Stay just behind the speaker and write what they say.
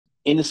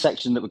In the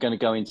section that we're going to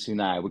go into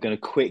now, we're going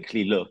to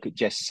quickly look at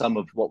just some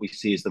of what we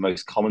see as the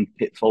most common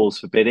pitfalls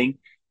for bidding.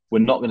 We're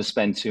not going to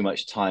spend too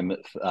much time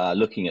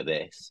looking at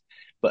this,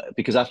 but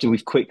because after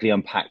we've quickly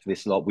unpacked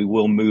this lot, we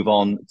will move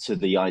on to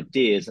the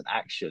ideas and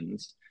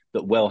actions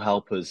that will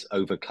help us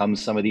overcome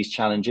some of these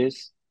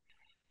challenges.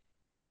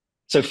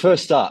 So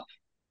first up,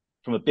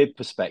 from a bid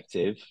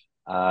perspective,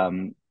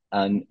 and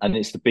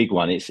it's the big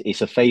one.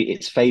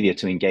 It's failure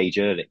to engage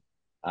early,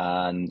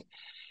 and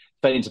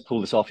failing to pull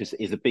this off is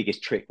the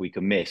biggest trick we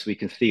can miss. We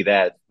can see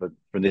there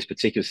from this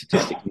particular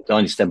statistic,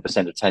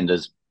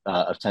 97%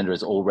 of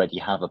tenderers already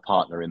have a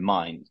partner in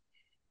mind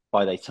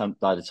by the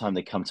time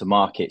they come to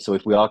market. So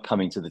if we are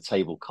coming to the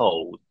table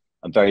cold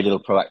and very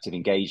little proactive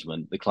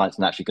engagement, the client's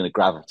naturally going to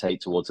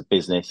gravitate towards a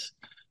business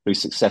who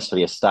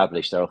successfully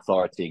established their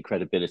authority and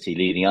credibility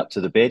leading up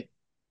to the bid.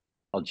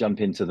 I'll jump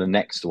into the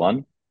next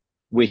one,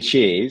 which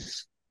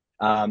is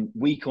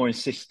weak or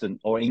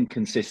insistent or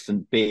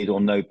inconsistent bid or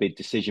no bid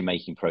decision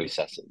making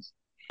processes.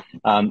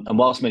 And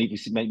whilst many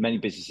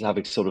businesses have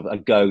a sort of a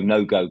go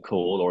no go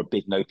call or a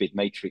bid no bid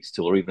matrix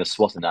tool or even a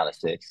SWOT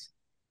analysis,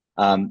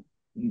 um,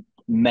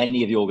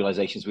 many of the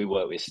organisations we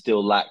work with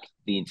still lack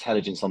the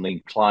intelligence on the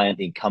client,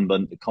 the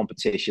incumbent, the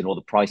competition, or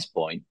the price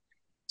point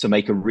to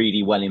make a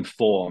really well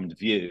informed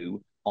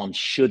view on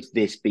should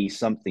this be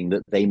something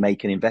that they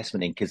make an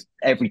investment in. Because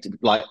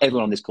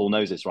everyone on this call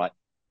knows this, right?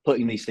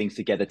 Putting these things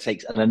together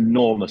takes an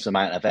enormous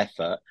amount of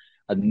effort,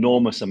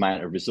 enormous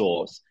amount of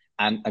resource,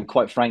 and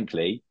quite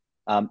frankly,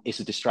 it's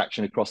a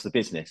distraction across the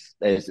business.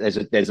 There's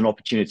an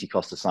opportunity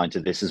cost assigned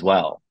to this as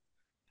well.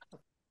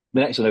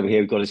 The next one over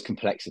here we've got is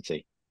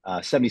complexity.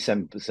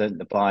 77% of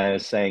the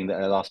buyers saying that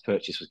their last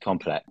purchase was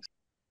complex.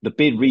 The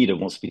bid reader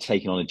wants to be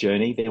taken on a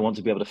journey. They want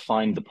to be able to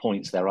find the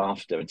points they're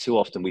after. And too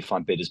often we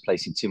find bidders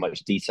placing too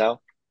much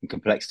detail and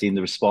complexity in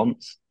the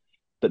response.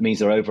 That means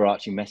their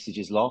overarching message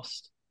is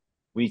lost.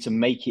 We need to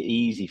make it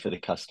easy for the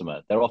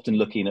customer. They're often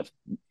looking at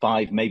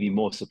five, maybe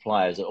more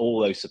suppliers, and all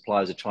those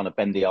suppliers are trying to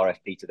bend the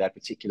RFP to their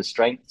particular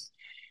strengths.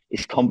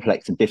 It's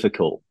complex and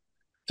difficult.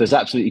 So it's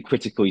absolutely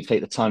critical you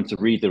take the time to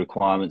read the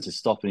requirements and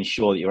stop and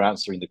ensure that you're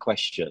answering the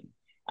question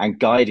and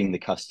guiding the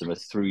customer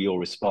through your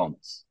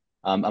response.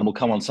 And we'll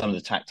come on some of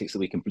the tactics that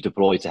we can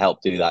deploy to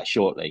help do that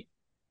shortly.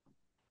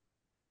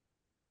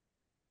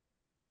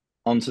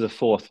 On to the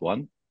fourth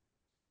one.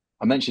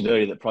 I mentioned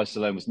earlier that price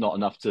alone was not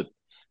enough to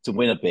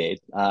win a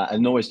bid,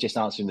 and nor is just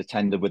answering the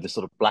tender with the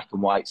sort of black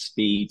and white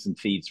speeds and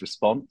feeds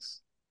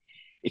response.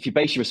 If you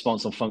base your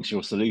response on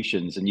functional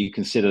solutions and you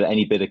consider that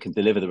any bidder can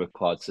deliver the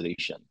required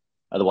solution,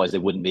 otherwise they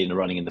wouldn't be in the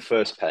running in the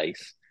first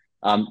place,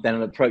 then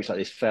an approach like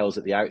this fails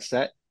at the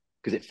outset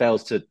because it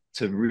fails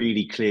to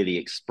really clearly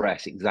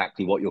express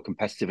exactly what your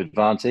competitive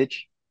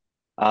advantage.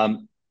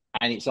 And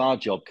it's our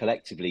job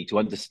collectively to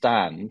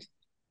understand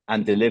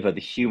and deliver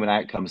the human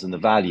outcomes and the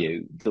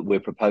value that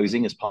we're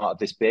proposing as part of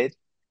this bid.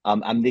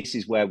 And this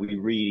is where we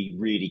really,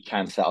 really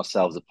can set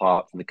ourselves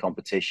apart from the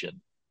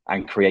competition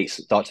and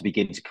start to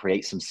begin to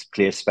create some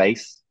clear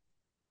space.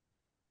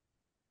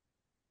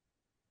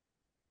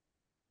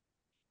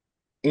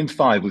 In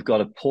five, we've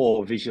got a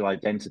poor visual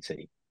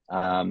identity.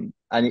 And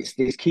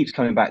this keeps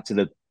coming back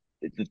to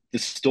the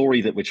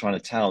story that we're trying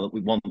to tell, that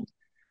we want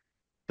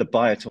the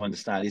buyer to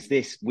understand is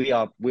this: we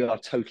are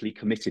totally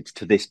committed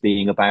to this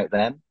being about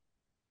them.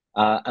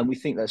 And we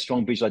think that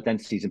strong visual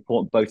identity is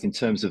important, both in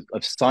terms of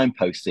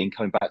signposting,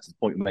 coming back to the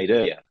point we made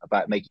earlier,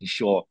 about making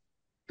sure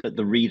that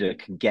the reader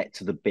can get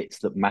to the bits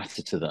that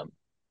matter to them.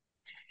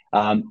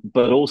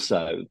 But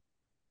also,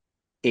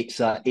 it's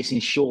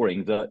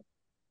ensuring that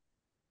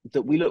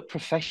we look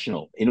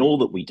professional in all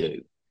that we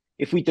do.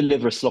 If we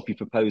deliver a sloppy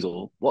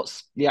proposal,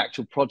 what's the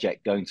actual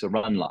project going to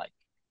run like?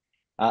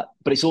 But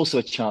it's also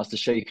a chance to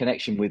show your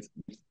connection with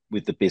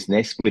the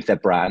business, with their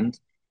brand.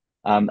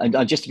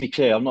 And just to be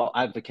clear, I'm not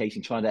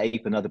advocating trying to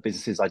ape another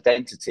business's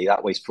identity.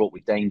 That way is fraught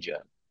with danger.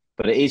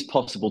 But it is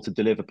possible to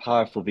deliver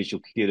powerful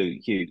visual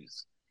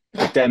cues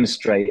to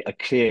demonstrate a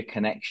clear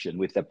connection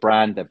with their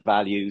brand, their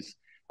values,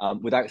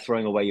 without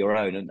throwing away your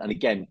own. And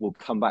again, we'll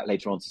come back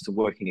later on to some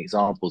working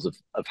examples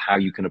of how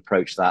you can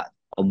approach that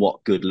and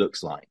what good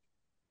looks like.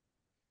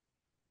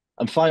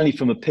 And finally,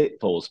 from a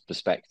pitfalls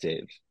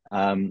perspective,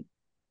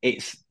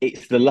 it's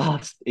the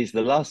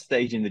last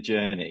stage in the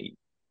journey.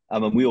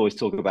 And we always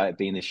talk about it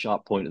being the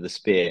sharp point of the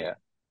spear,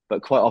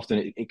 but quite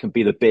often it can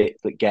be the bit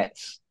that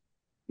gets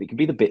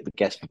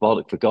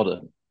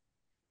forgotten.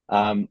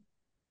 I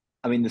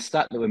mean, the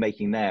stat that we're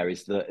making there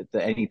is that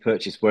any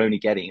purchase we're only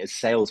getting as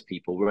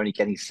salespeople, we're only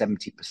getting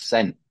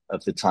 70%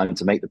 of the time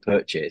to make the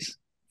purchase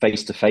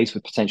face to face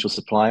with potential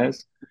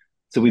suppliers.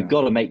 So we've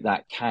got to make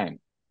that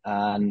count.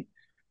 And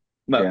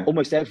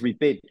almost every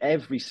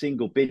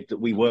single bid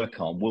that we work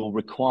on will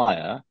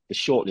require the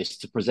shortlist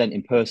to present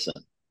in person.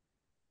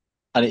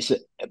 And it's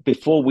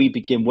before we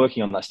begin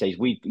working on that stage,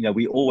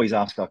 we always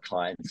ask our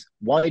clients,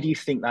 why do you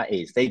think that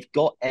is? They've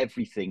got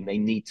everything they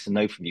need to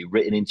know from you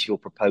written into your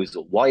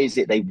proposal. Why is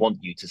it they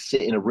want you to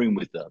sit in a room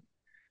with them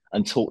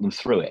and talk them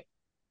through it?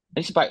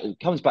 And it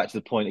comes back to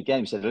the point again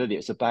we said earlier,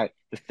 it's about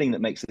the thing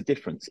that makes the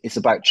difference. It's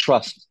about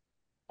trust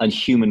and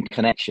human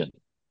connection.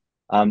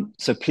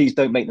 So please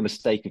don't make the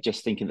mistake of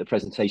just thinking the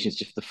presentation is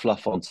just the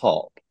fluff on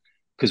top,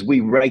 because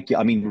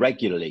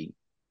regularly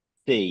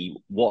see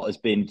what has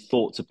been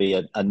thought to be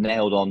a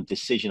nailed on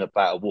decision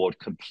about award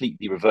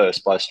completely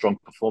reversed by a strong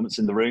performance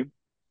in the room,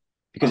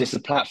 because it's the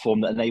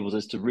platform that enables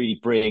us to really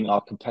bring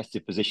our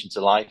competitive position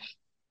to life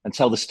and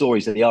tell the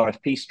stories that the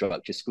RFP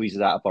structure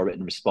squeezes out of our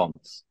written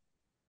response.